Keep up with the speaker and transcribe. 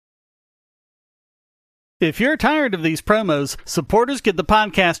If you're tired of these promos, supporters get the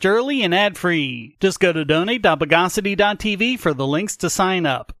podcast early and ad-free. Just go to donate.bogosity.tv for the links to sign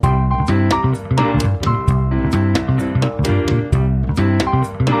up.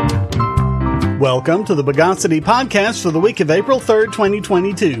 Welcome to the Bogosity Podcast for the week of April 3rd,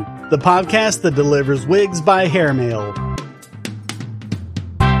 2022. The podcast that delivers wigs by hair mail.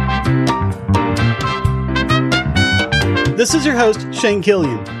 This is your host, Shane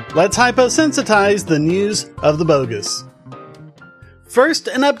Killian. Let's hyposensitize the news of the bogus. First,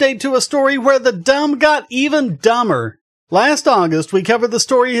 an update to a story where the dumb got even dumber. Last August, we covered the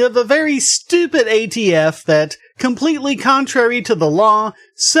story of a very stupid ATF that, completely contrary to the law,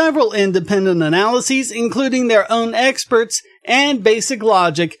 several independent analyses, including their own experts and basic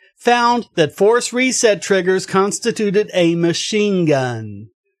logic, found that force reset triggers constituted a machine gun.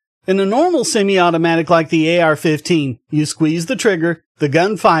 In a normal semi-automatic like the AR-15, you squeeze the trigger, the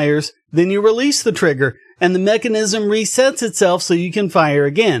gun fires, then you release the trigger, and the mechanism resets itself so you can fire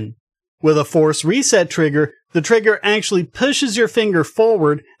again. With a force reset trigger, the trigger actually pushes your finger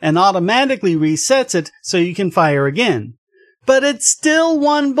forward and automatically resets it so you can fire again. But it's still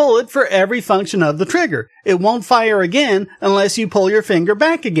one bullet for every function of the trigger. It won't fire again unless you pull your finger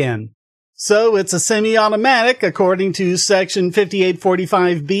back again. So it's a semi-automatic according to Section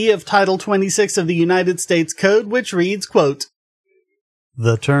 5845B of Title 26 of the United States Code, which reads, quote,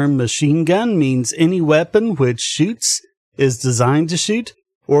 "The term machine gun means any weapon which shoots, is designed to shoot,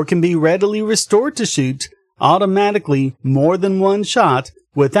 or can be readily restored to shoot automatically more than one shot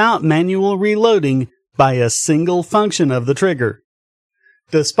without manual reloading by a single function of the trigger."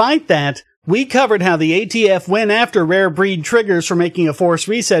 Despite that, we covered how the ATF went after rare breed triggers for making a force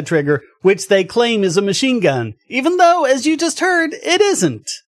reset trigger, which they claim is a machine gun, even though, as you just heard, it isn't.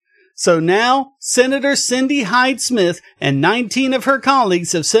 So now, Senator Cindy Hyde-Smith and 19 of her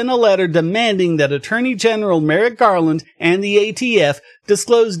colleagues have sent a letter demanding that Attorney General Merrick Garland and the ATF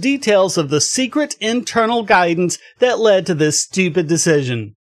disclose details of the secret internal guidance that led to this stupid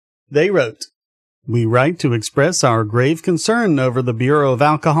decision. They wrote, "We write to express our grave concern over the Bureau of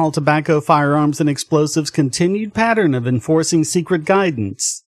Alcohol, Tobacco, Firearms, and Explosives' continued pattern of enforcing secret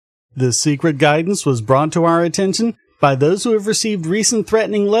guidance. This secret guidance was brought to our attention by those who have received recent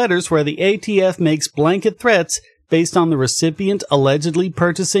threatening letters where the ATF makes blanket threats based on the recipient allegedly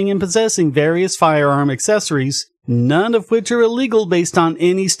purchasing and possessing various firearm accessories, none of which are illegal based on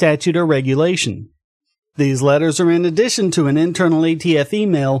any statute or regulation. These letters are in addition to an internal ATF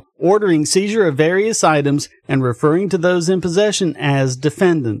email ordering seizure of various items and referring to those in possession as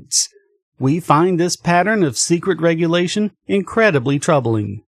defendants. We find this pattern of secret regulation incredibly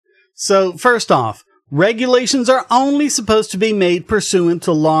troubling." So, first off, regulations are only supposed to be made pursuant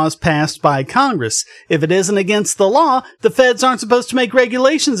to laws passed by Congress. If it isn't against the law, the feds aren't supposed to make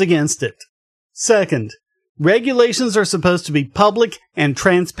regulations against it. Second, regulations are supposed to be public and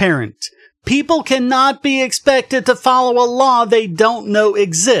transparent. People cannot be expected to follow a law they don't know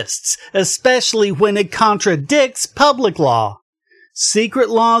exists, especially when it contradicts public law. Secret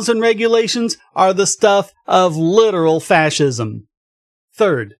laws and regulations are the stuff of literal fascism.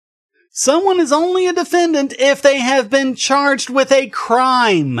 Third, someone is only a defendant if they have been charged with a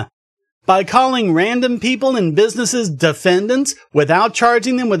crime. By calling random people and businesses defendants without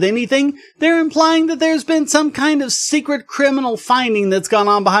charging them with anything, they're implying that there's been some kind of secret criminal finding that's gone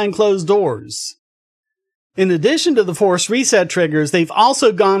on behind closed doors. In addition to the force reset triggers, they've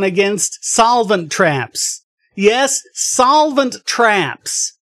also gone against solvent traps. Yes, solvent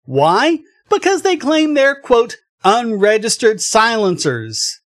traps. Why? Because they claim they're, quote, unregistered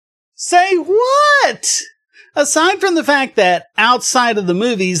silencers. Say what? Aside from the fact that outside of the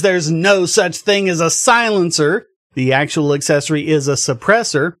movies there's no such thing as a silencer, the actual accessory is a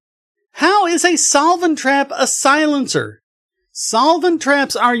suppressor, how is a solvent trap a silencer? Solvent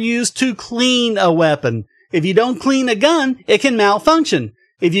traps are used to clean a weapon. If you don't clean a gun, it can malfunction.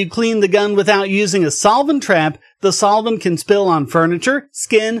 If you clean the gun without using a solvent trap, the solvent can spill on furniture,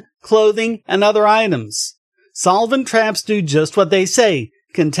 skin, clothing, and other items. Solvent traps do just what they say,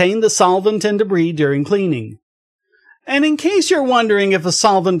 contain the solvent and debris during cleaning. And in case you're wondering if a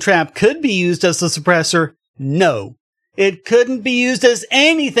solvent trap could be used as a suppressor, no. It couldn't be used as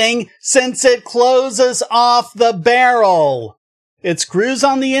anything since it closes off the barrel. It screws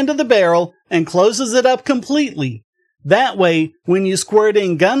on the end of the barrel and closes it up completely. That way, when you squirt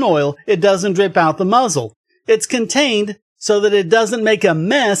in gun oil, it doesn't drip out the muzzle. It's contained so that it doesn't make a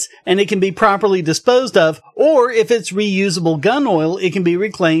mess and it can be properly disposed of, or if it's reusable gun oil, it can be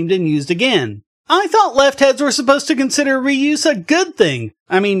reclaimed and used again. I thought left heads were supposed to consider reuse a good thing.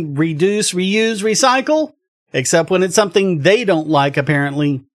 I mean, reduce, reuse, recycle? Except when it's something they don't like,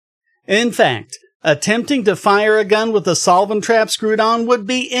 apparently. In fact, Attempting to fire a gun with a solvent trap screwed on would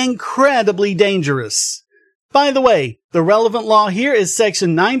be incredibly dangerous. By the way, the relevant law here is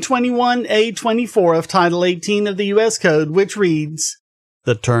Section 921A24 of Title 18 of the U.S. Code, which reads,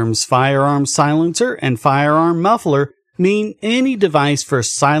 "The terms firearm silencer and firearm muffler mean any device for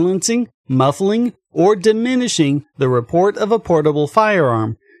silencing, muffling, or diminishing the report of a portable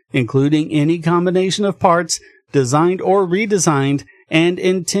firearm, including any combination of parts designed or redesigned and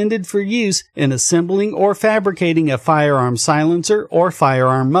intended for use in assembling or fabricating a firearm silencer or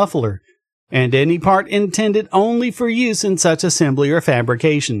firearm muffler, and any part intended only for use in such assembly or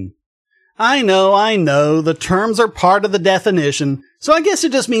fabrication." I know, the terms are part of the definition, so I guess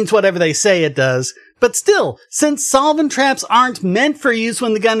it just means whatever they say it does. But still, since solvent traps aren't meant for use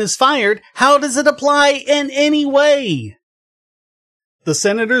when the gun is fired, how does it apply in any way? The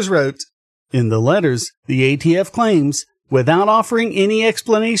senators wrote, in the letters, the ATF claims, without offering any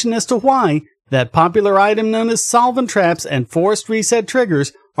explanation as to why, that popular item known as solvent traps and forced reset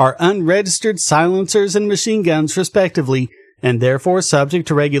triggers are unregistered silencers and machine guns respectively, and therefore subject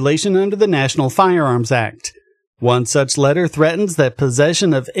to regulation under the National Firearms Act. One such letter threatens that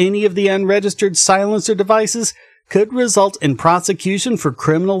possession of any of the unregistered silencer devices could result in prosecution for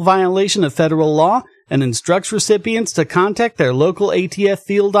criminal violation of federal law and instructs recipients to contact their local ATF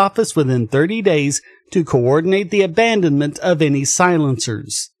field office within 30 days to coordinate the abandonment of any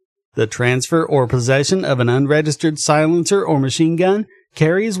silencers. The transfer or possession of an unregistered silencer or machine gun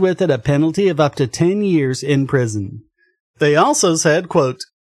carries with it a penalty of up to 10 years in prison. They also said, quote,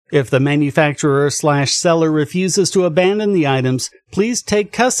 "If the manufacturer/seller refuses to abandon the items, please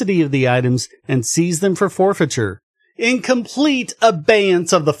take custody of the items and seize them for forfeiture," in complete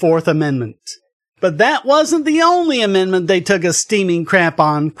abeyance of the Fourth Amendment. But that wasn't the only amendment they took a steaming crap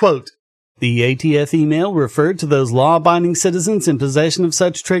on. Quote, "The ATF email referred to those law-abiding citizens in possession of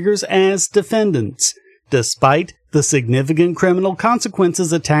such triggers as defendants. Despite the significant criminal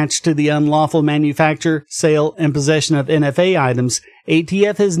consequences attached to the unlawful manufacture, sale, and possession of NFA items,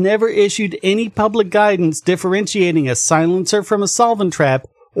 ATF has never issued any public guidance differentiating a silencer from a solvent trap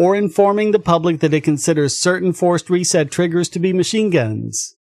or informing the public that it considers certain forced reset triggers to be machine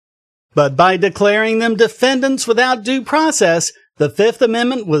guns." But by declaring them defendants without due process, the Fifth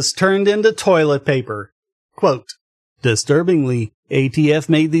Amendment was turned into toilet paper. Quote, "Disturbingly, ATF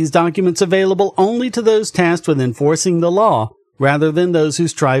made these documents available only to those tasked with enforcing the law, rather than those who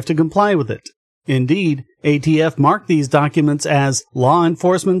strive to comply with it. Indeed, ATF marked these documents as law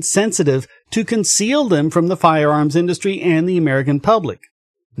enforcement sensitive to conceal them from the firearms industry and the American public.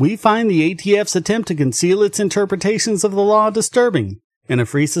 We find the ATF's attempt to conceal its interpretations of the law disturbing. In a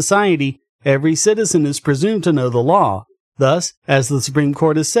free society, every citizen is presumed to know the law. Thus, as the Supreme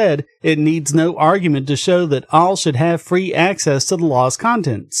Court has said, it needs no argument to show that all should have free access to the law's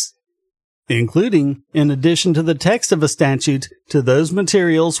contents, including, in addition to the text of a statute, to those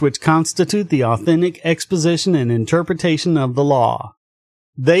materials which constitute the authentic exposition and interpretation of the law."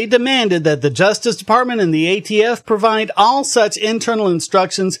 They demanded that the Justice Department and the ATF provide all such internal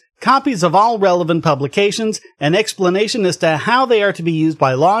instructions, copies of all relevant publications, an explanation as to how they are to be used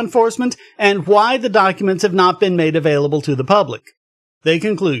by law enforcement, and why the documents have not been made available to the public. They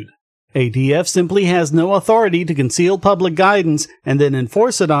conclude, ATF simply has no authority to conceal public guidance and then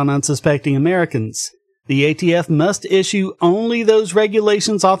enforce it on unsuspecting Americans. The ATF must issue only those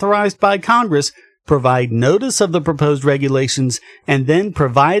regulations authorized by Congress, provide notice of the proposed regulations, and then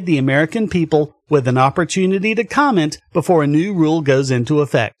provide the American people with an opportunity to comment before a new rule goes into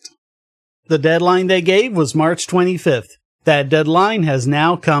effect. The deadline they gave was March 25th. That deadline has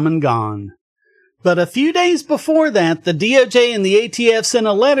now come and gone. But a few days before that, the DOJ and the ATF sent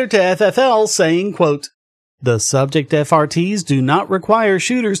a letter to FFL saying, quote, "The subject FRTs do not require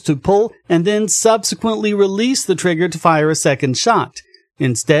shooters to pull and then subsequently release the trigger to fire a second shot.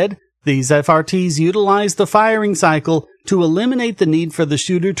 Instead, these FRTs utilize the firing cycle to eliminate the need for the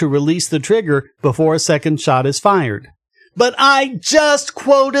shooter to release the trigger before a second shot is fired." But I just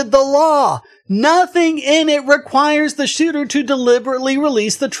quoted the law. Nothing in it requires the shooter to deliberately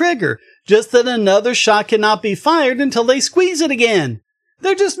release the trigger, just that another shot cannot be fired until they squeeze it again.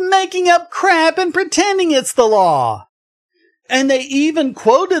 They're just making up crap and pretending it's the law. And they even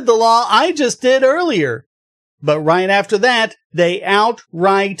quoted the law I just did earlier. But right after that, they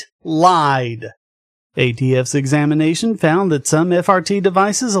outright lied. ATF's examination found that some FRT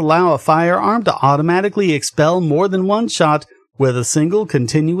devices allow a firearm to automatically expel more than one shot with a single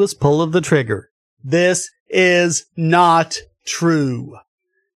continuous pull of the trigger. This is not true.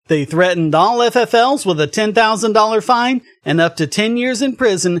 They threatened all FFLs with a $10,000 fine and up to 10 years in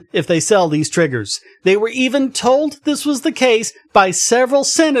prison if they sell these triggers. They were even told this was the case by several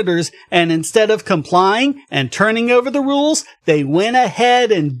senators, and instead of complying and turning over the rules, they went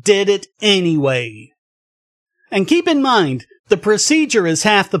ahead and did it anyway. And keep in mind, the procedure is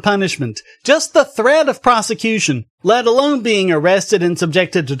half the punishment. Just the threat of prosecution, let alone being arrested and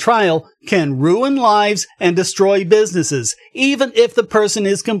subjected to trial, can ruin lives and destroy businesses, even if the person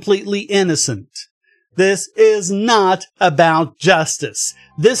is completely innocent. This is not about justice.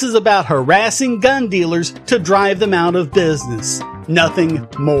 This is about harassing gun dealers to drive them out of business. Nothing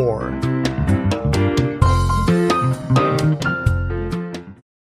more.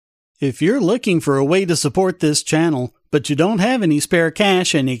 If you're looking for a way to support this channel, but you don't have any spare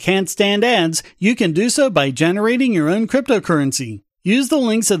cash and you can't stand ads, you can do so by generating your own cryptocurrency. Use the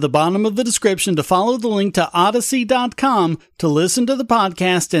links at the bottom of the description to follow the link to Odyssey.com to listen to the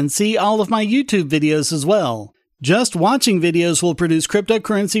podcast and see all of my YouTube videos as well. Just watching videos will produce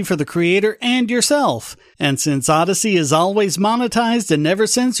cryptocurrency for the creator and yourself. And since Odyssey is always monetized and never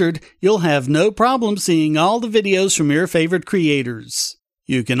censored, you'll have no problem seeing all the videos from your favorite creators.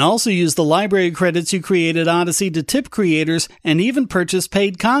 You can also use the library credits you create at Odyssey to tip creators and even purchase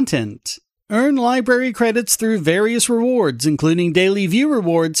paid content. Earn library credits through various rewards, including daily view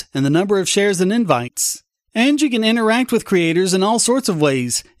rewards and the number of shares and invites. And you can interact with creators in all sorts of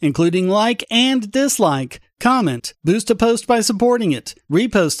ways, including like and dislike, comment, boost a post by supporting it,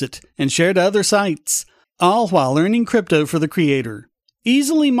 repost it, and share to other sites, all while earning crypto for the creator.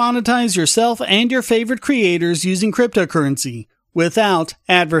 Easily monetize yourself and your favorite creators using cryptocurrency, without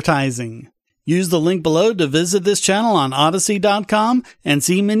advertising. Use the link below to visit this channel on Odyssey.com and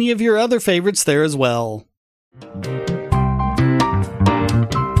see many of your other favorites there as well.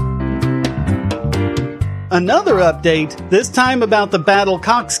 Another update, this time about the battle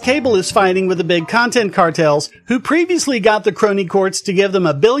Cox Cable is fighting with the big content cartels, who previously got the crony courts to give them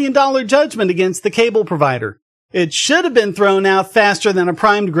a $1 billion judgment against the cable provider. It should have been thrown out faster than a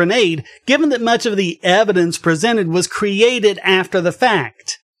primed grenade, given that much of the evidence presented was created after the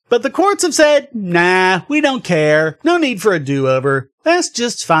fact. But the courts have said, nah, we don't care. No need for a do-over. That's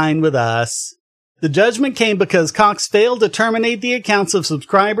just fine with us. The judgment came because Cox failed to terminate the accounts of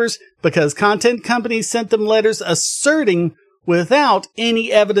subscribers because content companies sent them letters asserting, without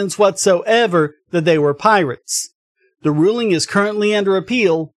any evidence whatsoever, that they were pirates. The ruling is currently under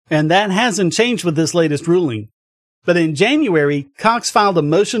appeal, and that hasn't changed with this latest ruling. But in January, Cox filed a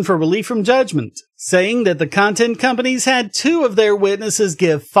motion for relief from judgment, saying that the content companies had 2 of their witnesses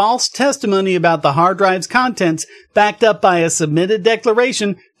give false testimony about the hard drive's contents backed up by a submitted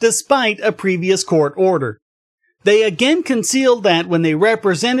declaration despite a previous court order. They again concealed that when they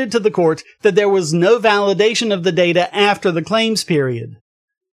represented to the court that there was no validation of the data after the claims period.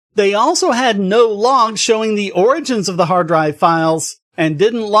 They also had no logs showing the origins of the hard drive files, and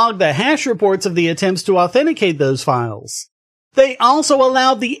didn't log the hash reports of the attempts to authenticate those files. They also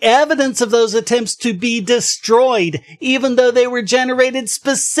allowed the evidence of those attempts to be destroyed, even though they were generated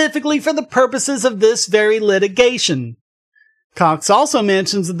specifically for the purposes of this very litigation. Cox also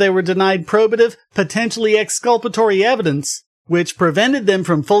mentions that they were denied probative, potentially exculpatory evidence, which prevented them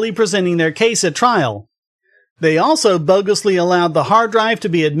from fully presenting their case at trial. They also bogusly allowed the hard drive to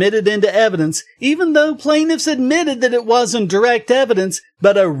be admitted into evidence, even though plaintiffs admitted that it wasn't direct evidence,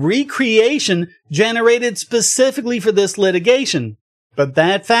 but a recreation generated specifically for this litigation. But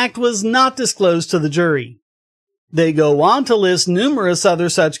that fact was not disclosed to the jury. They go on to list numerous other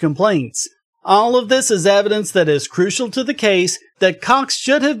such complaints. All of this is evidence that is crucial to the case that Cox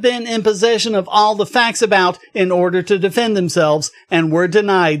should have been in possession of all the facts about in order to defend themselves, and were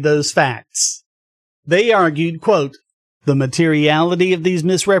denied those facts. They argued, quote, the materiality of these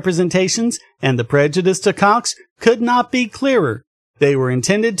misrepresentations and the prejudice to Cox could not be clearer. They were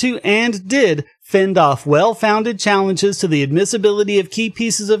intended to, and did, fend off well-founded challenges to the admissibility of key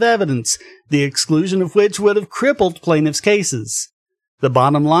pieces of evidence, the exclusion of which would have crippled plaintiffs' cases. The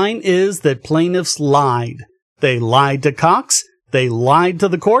bottom line is that plaintiffs lied. They lied to Cox, they lied to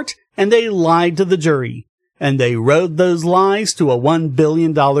the court, and they lied to the jury. And they rode those lies to a $1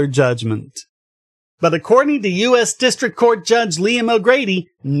 billion judgment. But according to U.S. District Court Judge Liam O'Grady,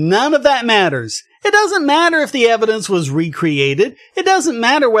 none of that matters. It doesn't matter if the evidence was recreated. It doesn't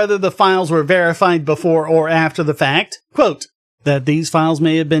matter whether the files were verified before or after the fact. Quote, that these files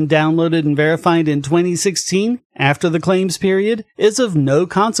may have been downloaded and verified in 2016, after the claims period, is of no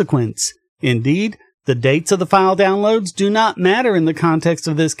consequence. Indeed, the dates of the file downloads do not matter in the context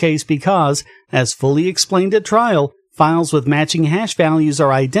of this case because, as fully explained at trial, files with matching hash values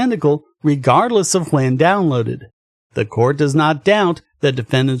are identical regardless of when downloaded. The court does not doubt that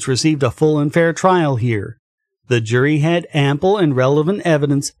defendants received a full and fair trial here. The jury had ample and relevant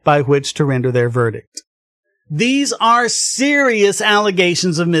evidence by which to render their verdict. These are serious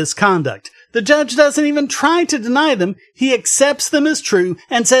allegations of misconduct. The judge doesn't even try to deny them. He accepts them as true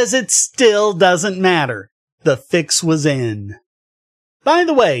and says it still doesn't matter. The fix was in. By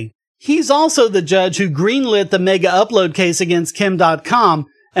the way, he's also the judge who greenlit the mega upload case against Kim.com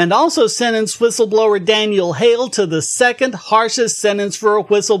and also sentenced whistleblower Daniel Hale to the second harshest sentence for a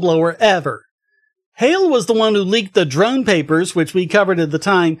whistleblower ever. Hale was the one who leaked the drone papers, which we covered at the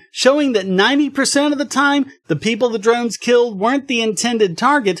time, showing that 90% of the time, the people the drones killed weren't the intended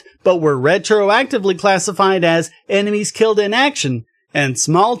target, but were retroactively classified as enemies killed in action, and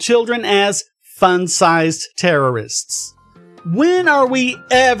small children as fun-sized terrorists. When are we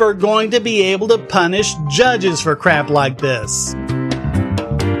ever going to be able to punish judges for crap like this?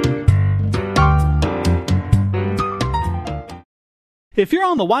 If you're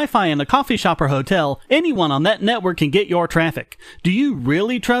on the Wi-Fi in a coffee shop or hotel, anyone on that network can get your traffic. Do you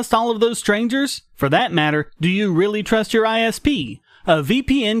really trust all of those strangers? For that matter, do you really trust your ISP? A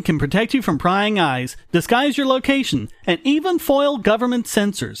VPN can protect you from prying eyes, disguise your location, and even foil government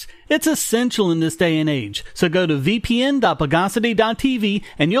censors. It's essential in this day and age, so go to vpn.bogosity.tv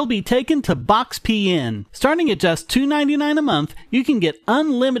and you'll be taken to BoxPN. Starting at just $2.99 a month, you can get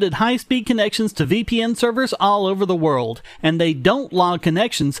unlimited high-speed connections to VPN servers all over the world, and they don't log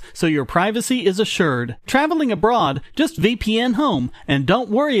connections, so your privacy is assured. Traveling abroad, just VPN home, and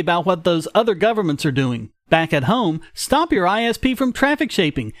don't worry about what those other governments are doing. Back at home, stop your ISP from traffic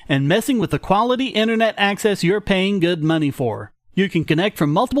shaping and messing with the quality internet access you're paying good money for. You can connect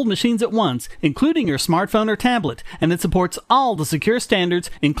from multiple machines at once, including your smartphone or tablet, and it supports all the secure standards,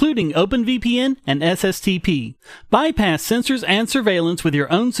 including OpenVPN and SSTP. Bypass censors and surveillance with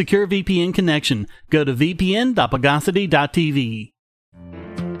your own secure VPN connection. Go to vpn.bogosity.tv.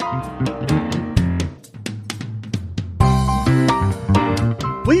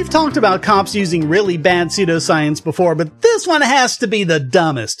 We've talked about cops using really bad pseudoscience before, but this one has to be the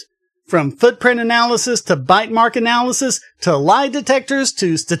dumbest. From footprint analysis to bite mark analysis to lie detectors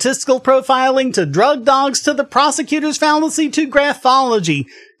to statistical profiling to drug dogs to the prosecutor's fallacy to graphology,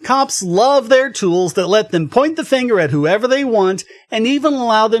 cops love their tools that let them point the finger at whoever they want and even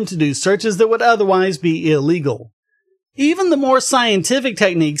allow them to do searches that would otherwise be illegal. Even the more scientific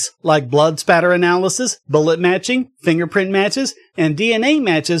techniques like blood spatter analysis, bullet matching, fingerprint matches, and DNA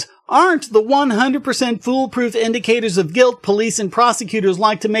matches aren't the 100% foolproof indicators of guilt police and prosecutors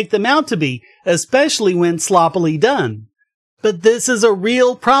like to make them out to be, especially when sloppily done. But this is a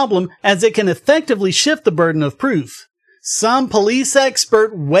real problem as it can effectively shift the burden of proof. Some police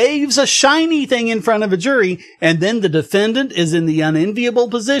expert waves a shiny thing in front of a jury, and then the defendant is in the unenviable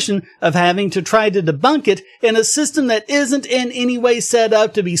position of having to try to debunk it in a system that isn't in any way set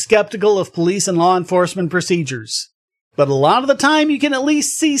up to be skeptical of police and law enforcement procedures. But a lot of the time you can at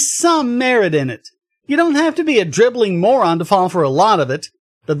least see some merit in it. You don't have to be a dribbling moron to fall for a lot of it,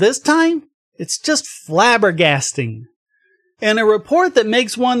 but this time, it's just flabbergasting. In a report that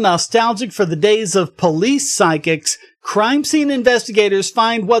makes one nostalgic for the days of police psychics, crime scene investigators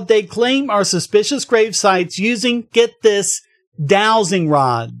find what they claim are suspicious grave sites using, get this, dowsing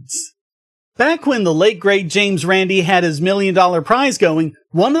rods. Back when the late great James Randi had his $1 million prize going,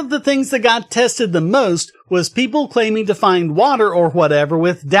 one of the things that got tested the most was people claiming to find water or whatever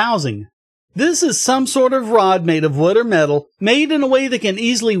with dowsing. This is some sort of rod made of wood or metal, made in a way that can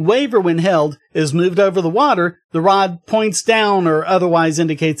easily waver when held, is moved over the water, the rod points down or otherwise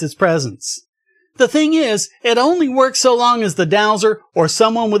indicates its presence. The thing is, it only works so long as the dowser or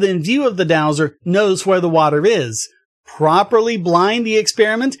someone within view of the dowser knows where the water is. Properly blind the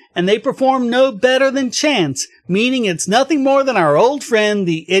experiment, and they perform no better than chance, meaning it's nothing more than our old friend,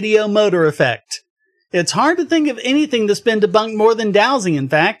 the ideomotor effect. It's hard to think of anything that's been debunked more than dowsing, in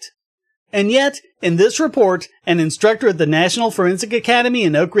fact. And yet, in this report, an instructor at the National Forensic Academy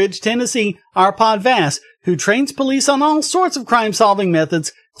in Oak Ridge, Tennessee, Arpad Vass, who trains police on all sorts of crime-solving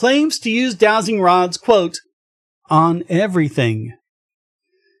methods, claims to use dowsing rods, quote, on everything.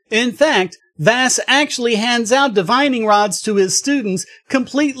 In fact, Vass actually hands out divining rods to his students,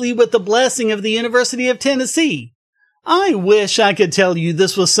 completely with the blessing of the University of Tennessee. I wish I could tell you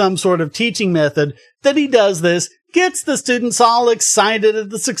this was some sort of teaching method, that he does this, gets the students all excited at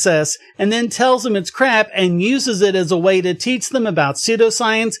the success, and then tells them it's crap and uses it as a way to teach them about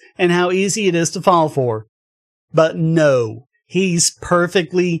pseudoscience and how easy it is to fall for. But no, he's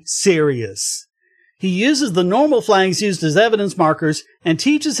perfectly serious. He uses the normal flags used as evidence markers and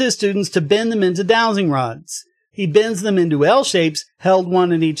teaches his students to bend them into dowsing rods. He bends them into L shapes, held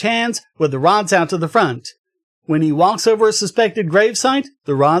one in each hand, with the rods out to the front. When he walks over a suspected gravesite,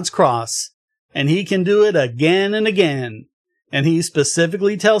 the rods cross. And he can do it again and again. And he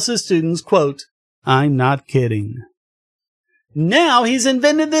specifically tells his students, quote, "I'm not kidding." Now he's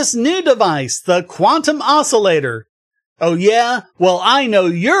invented this new device, the quantum oscillator. Oh yeah? Well, I know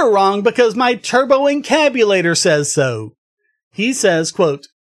you're wrong because my turbo-encabulator says so. He says, quote,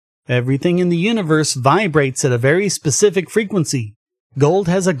 "Everything in the universe vibrates at a very specific frequency. Gold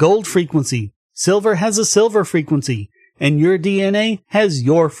has a gold frequency. Silver has a silver frequency. And your DNA has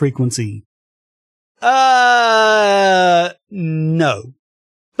your frequency." No.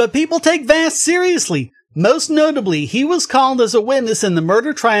 But people take Vass seriously. Most notably, he was called as a witness in the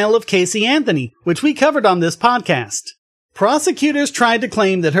murder trial of Casey Anthony, which we covered on this podcast. Prosecutors tried to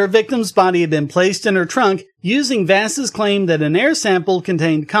claim that her victim's body had been placed in her trunk using Vass's claim that an air sample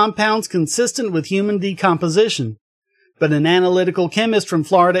contained compounds consistent with human decomposition. But an analytical chemist from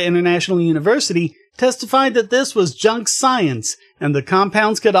Florida International University testified that this was junk science, and the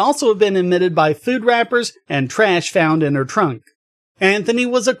compounds could also have been emitted by food wrappers and trash found in her trunk. Anthony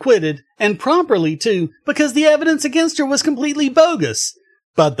was acquitted, and properly too, because the evidence against her was completely bogus.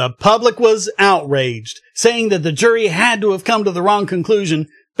 But the public was outraged, saying that the jury had to have come to the wrong conclusion,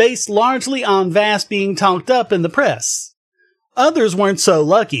 based largely on Vass being talked up in the press. Others weren't so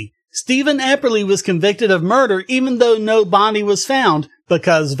lucky. Stephen Epperly was convicted of murder even though no body was found,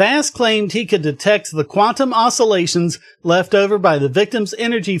 because Vass claimed he could detect the quantum oscillations left over by the victim's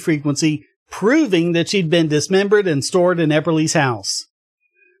energy frequency, proving that she'd been dismembered and stored in Epperly's house.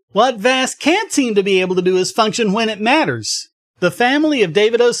 What Vass can't seem to be able to do is function when it matters. The family of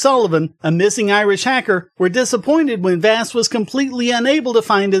David O'Sullivan, a missing Irish hacker, were disappointed when Vass was completely unable to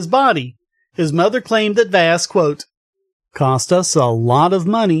find his body. His mother claimed that Vass, quote, "cost us a lot of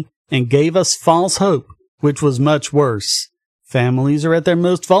money and gave us false hope, which was much worse. Families are at their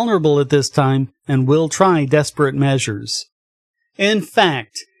most vulnerable at this time and will try desperate measures." In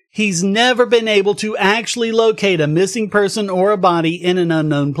fact, he's never been able to actually locate a missing person or a body in an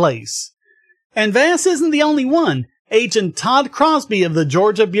unknown place. And Vass isn't the only one. Agent Todd Crosby of the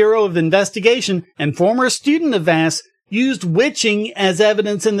Georgia Bureau of Investigation and former student of Vass used witching as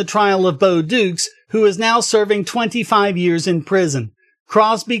evidence in the trial of Bo Dukes, who is now serving 25 years in prison.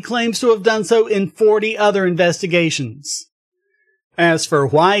 Crosby claims to have done so in 40 other investigations. As for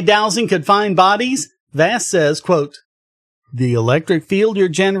why dowsing could find bodies, Vass says, quote, "The electric field you're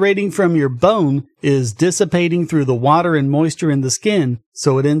generating from your bone is dissipating through the water and moisture in the skin,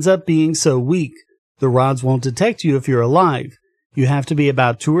 so it ends up being so weak. The rods won't detect you if you're alive. You have to be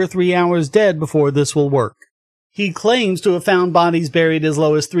about 2 or 3 hours dead before this will work." He claims to have found bodies buried as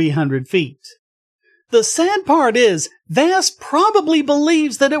low as 300 feet. The sad part is, Vass probably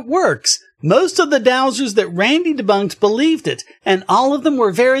believes that it works. Most of the dowsers that Randy debunked believed it, and all of them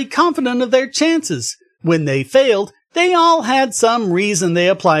were very confident of their chances. When they failed, they all had some reason they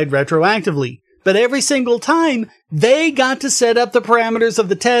applied retroactively. But every single time, they got to set up the parameters of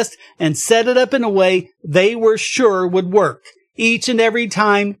the test and set it up in a way they were sure would work. Each and every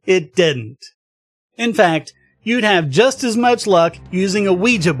time, it didn't. In fact, you'd have just as much luck using a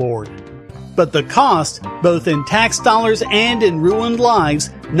Ouija board. But the cost, both in tax dollars and in ruined lives,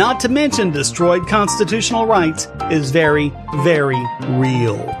 not to mention destroyed constitutional rights, is very, very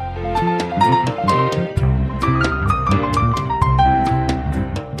real.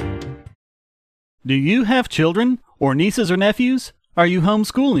 Do you have children, or nieces or nephews? Are you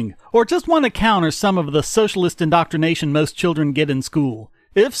homeschooling, or just want to counter some of the socialist indoctrination most children get in school?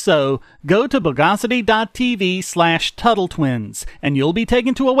 If so, go to Bogosity.tv/TuttleTwins, and you'll be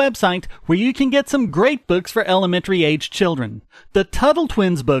taken to a website where you can get some great books for elementary-age children. The Tuttle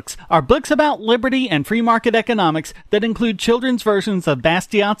Twins books are books about liberty and free market economics that include children's versions of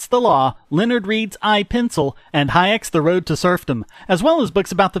Bastiat's The Law, Leonard Read's I, Pencil, and Hayek's The Road to Serfdom, as well as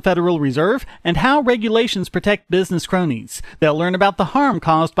books about the Federal Reserve and how regulations protect business cronies. They'll learn about the harm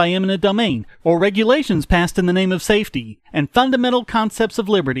caused by eminent domain, or regulations passed in the name of safety, and fundamental concepts of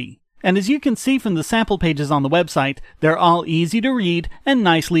liberty. And as you can see from the sample pages on the website, they're all easy to read and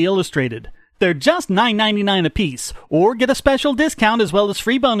nicely illustrated. They're just $9.99 a piece, or get a special discount as well as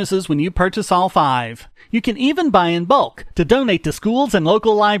free bonuses when you purchase all 5. You can even buy in bulk to donate to schools and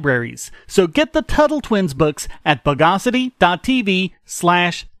local libraries. So get the Tuttle Twins books at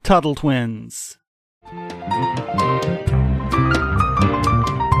Bogosity.tv/TuttleTwins.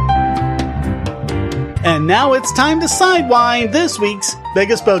 And now it's time to sidewind this week's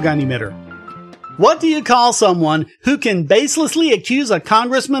biggest bogon emitter. What do you call someone who can baselessly accuse a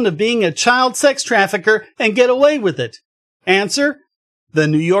congressman of being a child sex trafficker and get away with it? Answer: the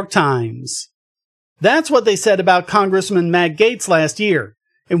New York Times. That's what they said about Congressman Matt Gaetz last year.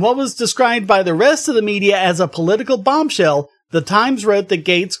 In what was described by the rest of the media as a political bombshell, the Times wrote that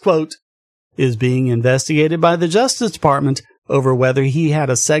Gates, quote, is being investigated by the Justice Department over whether he had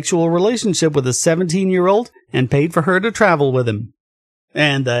a sexual relationship with a 17-year-old and paid for her to travel with him.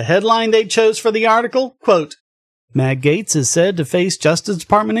 And the headline they chose for the article, quote, Matt Gaetz is said to face Justice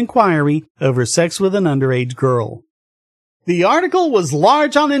Department inquiry over sex with an underage girl. The article was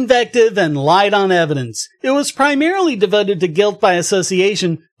large on invective and light on evidence. It was primarily devoted to guilt by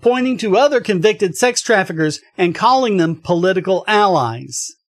association, pointing to other convicted sex traffickers and calling them political allies.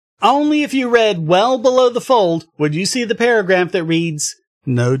 Only if you read well below the fold would you see the paragraph that reads,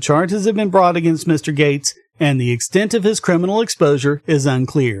 no charges have been brought against Mr. Gaetz, and the extent of his criminal exposure is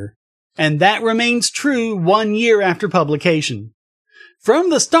unclear. And that remains true 1 year after publication.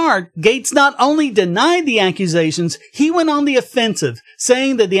 From the start, Gaetz not only denied the accusations, he went on the offensive,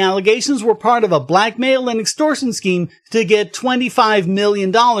 saying that the allegations were part of a blackmail and extortion scheme to get $25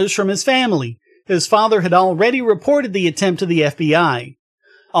 million from his family. His father had already reported the attempt to the FBI.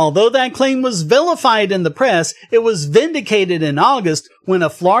 Although that claim was vilified in the press, it was vindicated in August when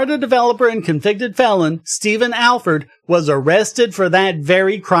a Florida developer and convicted felon, Stephen Alford, was arrested for that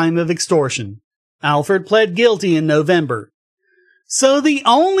very crime of extortion. Alford pled guilty in November. So the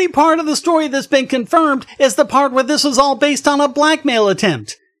only part of the story that's been confirmed is the part where this was all based on a blackmail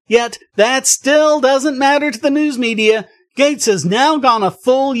attempt. Yet, that still doesn't matter to the news media. Gaetz has now gone a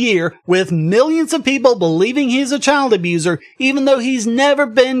full year with millions of people believing he's a child abuser, even though he's never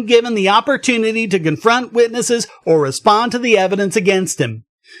been given the opportunity to confront witnesses or respond to the evidence against him.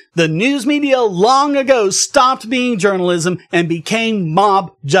 The news media long ago stopped being journalism and became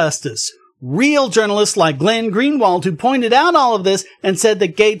mob justice. Real journalists like Glenn Greenwald, who pointed out all of this and said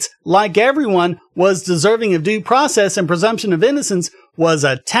that Gaetz, like everyone, was deserving of due process and presumption of innocence, was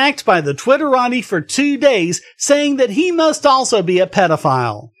attacked by the Twitterati for 2 days, saying that he must also be a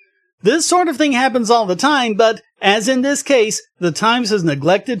pedophile. This sort of thing happens all the time, but, as in this case, the Times has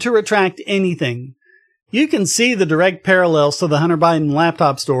neglected to retract anything. You can see the direct parallels to the Hunter Biden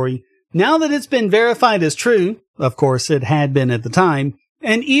laptop story. Now that it's been verified as true, of course it had been at the time,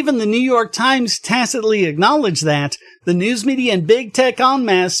 and even the New York Times tacitly acknowledged that, the news media and big tech en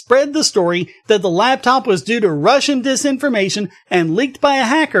masse spread the story that the laptop was due to Russian disinformation and leaked by a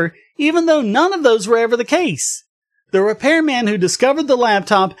hacker, even though none of those were ever the case. The repairman who discovered the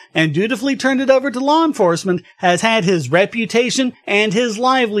laptop and dutifully turned it over to law enforcement has had his reputation and his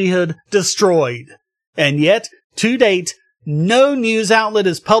livelihood destroyed. And yet, to date, no news outlet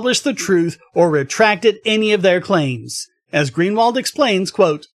has published the truth or retracted any of their claims. As Greenwald explains,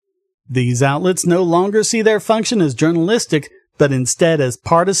 quote, these outlets no longer see their function as journalistic, but instead as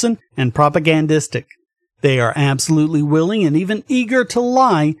partisan and propagandistic. They are absolutely willing and even eager to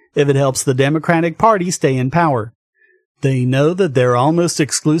lie if it helps the Democratic Party stay in power. They know that their almost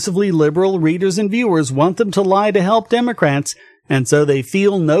exclusively liberal readers and viewers want them to lie to help Democrats, and so they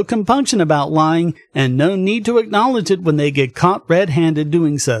feel no compunction about lying and no need to acknowledge it when they get caught red-handed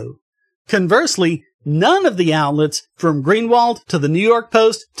doing so. Conversely, none of the outlets, from Greenwald to the New York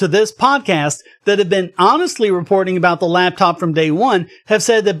Post to this podcast, that have been honestly reporting about the laptop from day one have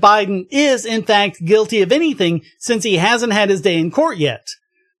said that Biden is, in fact, guilty of anything since he hasn't had his day in court yet.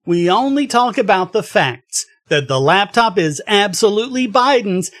 We only talk about the facts, that the laptop is absolutely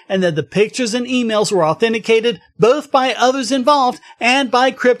Biden's and that the pictures and emails were authenticated both by others involved and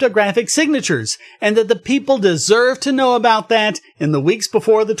by cryptographic signatures, and that the people deserve to know about that in the weeks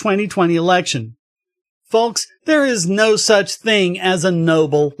before the 2020 election. Folks, there is no such thing as a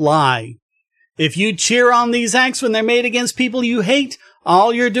noble lie. If you cheer on these acts when they're made against people you hate,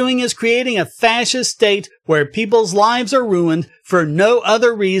 all you're doing is creating a fascist state where people's lives are ruined for no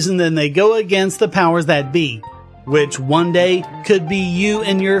other reason than they go against the powers that be, which one day could be you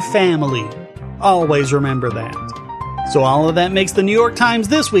and your family. Always remember that. So all of that makes the New York Times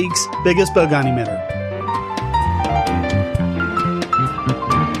this week's biggest Bogani-mitter.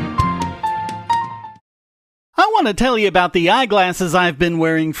 I want to tell you about the eyeglasses I've been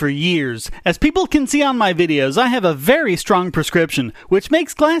wearing for years. As people can see on my videos, I have a very strong prescription, which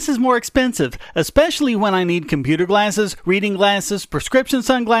makes glasses more expensive, especially when I need computer glasses, reading glasses, prescription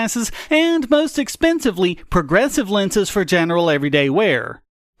sunglasses, and most expensively, progressive lenses for general everyday wear.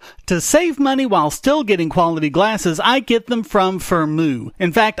 To save money while still getting quality glasses, I get them from Firmoo.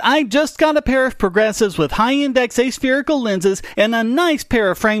 In fact, I just got a pair of progressives with high-index aspherical lenses and a nice pair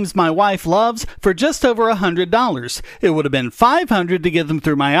of frames my wife loves for just over $100. It would have been $500 to get them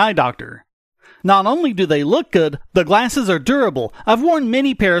through my eye doctor. Not only do they look good, the glasses are durable. I've worn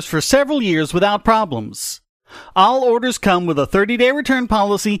many pairs for several years without problems. All orders come with a 30-day return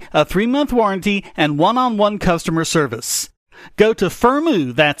policy, a 3-month warranty, and one-on-one customer service. Go to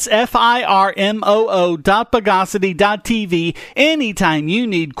Firmoo, that's FIRMOO.Bogosity.tv anytime you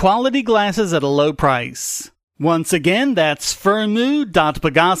need quality glasses at a low price. Once again, that's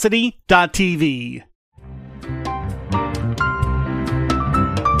Firmoo.Bogosity.tv.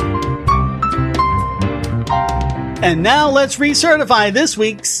 And now let's recertify this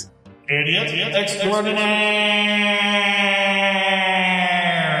week's Idiot Extraordinaire.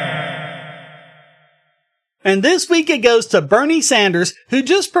 And this week it goes to Bernie Sanders, who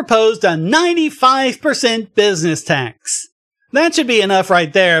just proposed a 95% business tax. That should be enough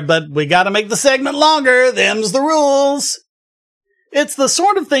right there, but we gotta make the segment longer. Them's the rules. It's the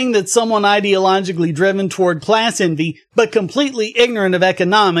sort of thing that someone ideologically driven toward class envy, but completely ignorant of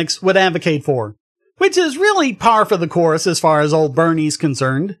economics, would advocate for. Which is really par for the course as far as old Bernie's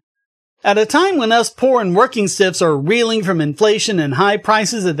concerned. At a time when us poor and working stiffs are reeling from inflation and high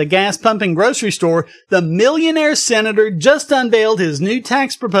prices at the gas pump and grocery store, the millionaire senator just unveiled his new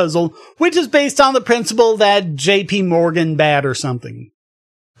tax proposal, which is based on the principle that J.P. Morgan bad or something.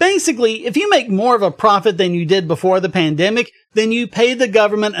 Basically, if you make more of a profit than you did before the pandemic, then you pay the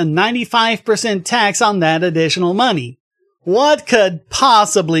government a 95% tax on that additional money. What could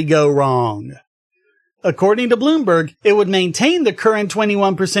possibly go wrong? According to Bloomberg, it would maintain the current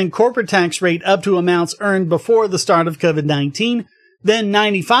 21% corporate tax rate up to amounts earned before the start of COVID-19, then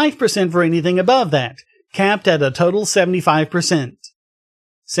 95% for anything above that, capped at a total 75%.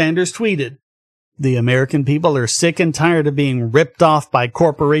 Sanders tweeted, "The American people are sick and tired of being ripped off by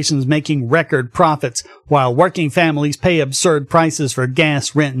corporations making record profits while working families pay absurd prices for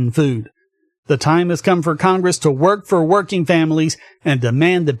gas, rent, and food. The time has come for Congress to work for working families and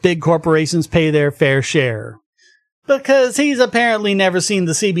demand that big corporations pay their fair share." Because he's apparently never seen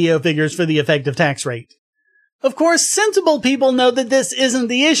the CBO figures for the effective tax rate. Of course, sensible people know that this isn't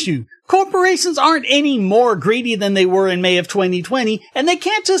the issue. Corporations aren't any more greedy than they were in May of 2020, and they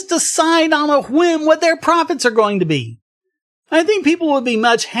can't just decide on a whim what their profits are going to be. I think people would be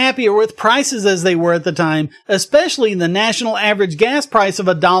much happier with prices as they were at the time, especially the national average gas price of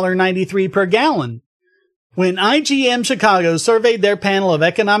 $1.93 per gallon. When IGM Chicago surveyed their panel of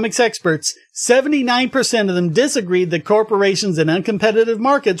economics experts, 79% of them disagreed that corporations in uncompetitive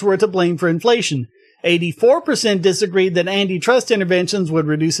markets were to blame for inflation. 84% disagreed that antitrust interventions would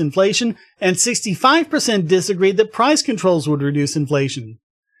reduce inflation, and 65% disagreed that price controls would reduce inflation.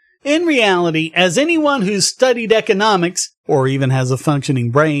 In reality, as anyone who's studied economics, or even has a functioning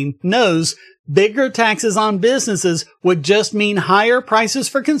brain, knows, bigger taxes on businesses would just mean higher prices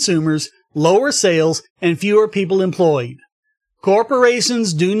for consumers, lower sales, and fewer people employed.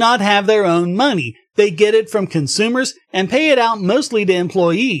 Corporations do not have their own money. They get it from consumers and pay it out mostly to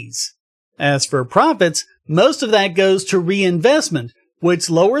employees. As for profits, most of that goes to reinvestment, which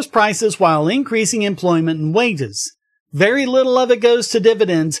lowers prices while increasing employment and wages. Very little of it goes to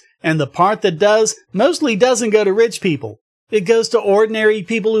dividends, and the part that does mostly doesn't go to rich people. It goes to ordinary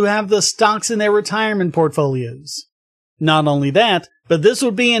people who have the stocks in their retirement portfolios. Not only that, but this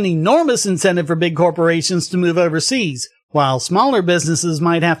would be an enormous incentive for big corporations to move overseas, while smaller businesses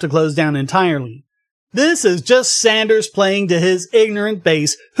might have to close down entirely. This is just Sanders playing to his ignorant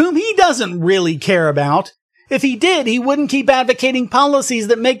base, whom he doesn't really care about. If he did, he wouldn't keep advocating policies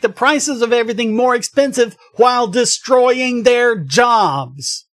that make the prices of everything more expensive while destroying their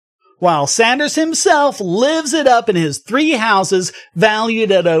jobs. While Sanders himself lives it up in his 3 houses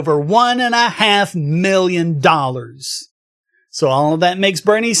valued at over $1.5 million. So all of that makes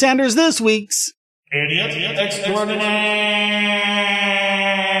Bernie Sanders this week's Idiot Extraordinaire.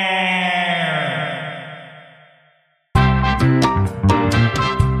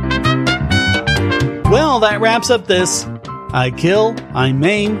 Well, that wraps up this. I kill, I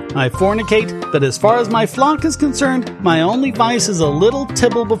maim, I fornicate, but as far as my flock is concerned, my only vice is a little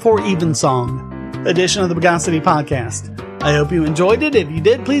tibble before evensong edition of the Bogosity podcast. I hope you enjoyed it. If you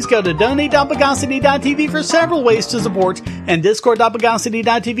did, please go to donate.bogosity.tv for several ways to support and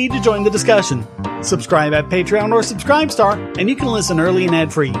discord.bogosity.tv to join the discussion. Subscribe at Patreon or Subscribestar, and you can listen early and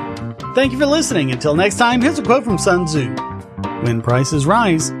ad-free. Thank you for listening. Until next time, here's a quote from Sun Tzu. When prices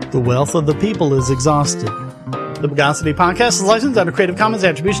rise, the wealth of the people is exhausted. The Bogosity podcast is licensed under Creative Commons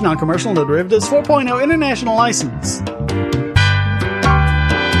Attribution Non-Commercial No Derivatives 4.0 International License.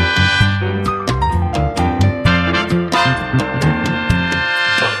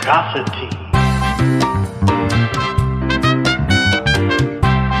 Bogosity.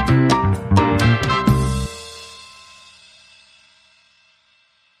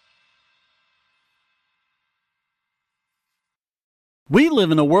 We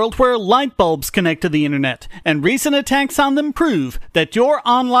live in a world where light bulbs connect to the internet, and recent attacks on them prove that your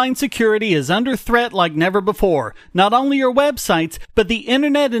online security is under threat like never before. Not only your websites, but the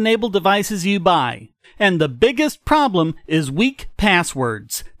internet-enabled devices you buy. And the biggest problem is weak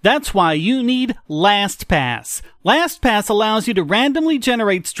passwords. That's why you need LastPass. LastPass allows you to randomly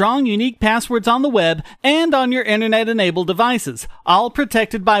generate strong, unique passwords on the web and on your internet-enabled devices, all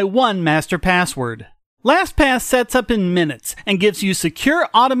protected by one master password. LastPass sets up in minutes and gives you secure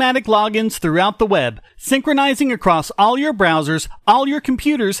automatic logins throughout the web, synchronizing across all your browsers, all your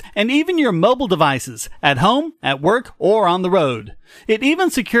computers, and even your mobile devices, at home, at work, or on the road. It even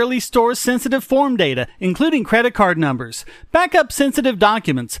securely stores sensitive form data, including credit card numbers, backup sensitive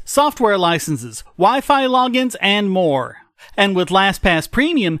documents, software licenses, Wi-Fi logins, and more. And with LastPass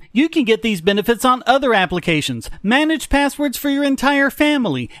Premium, you can get these benefits on other applications, manage passwords for your entire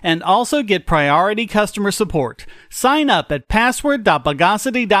family, and also get priority customer support. Sign up at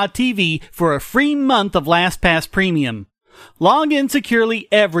password.bogosity.tv for a free month of LastPass Premium. Log in securely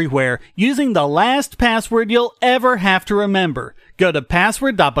everywhere using the last password you'll ever have to remember. Go to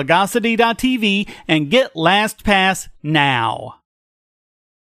password.bogosity.tv and get LastPass now.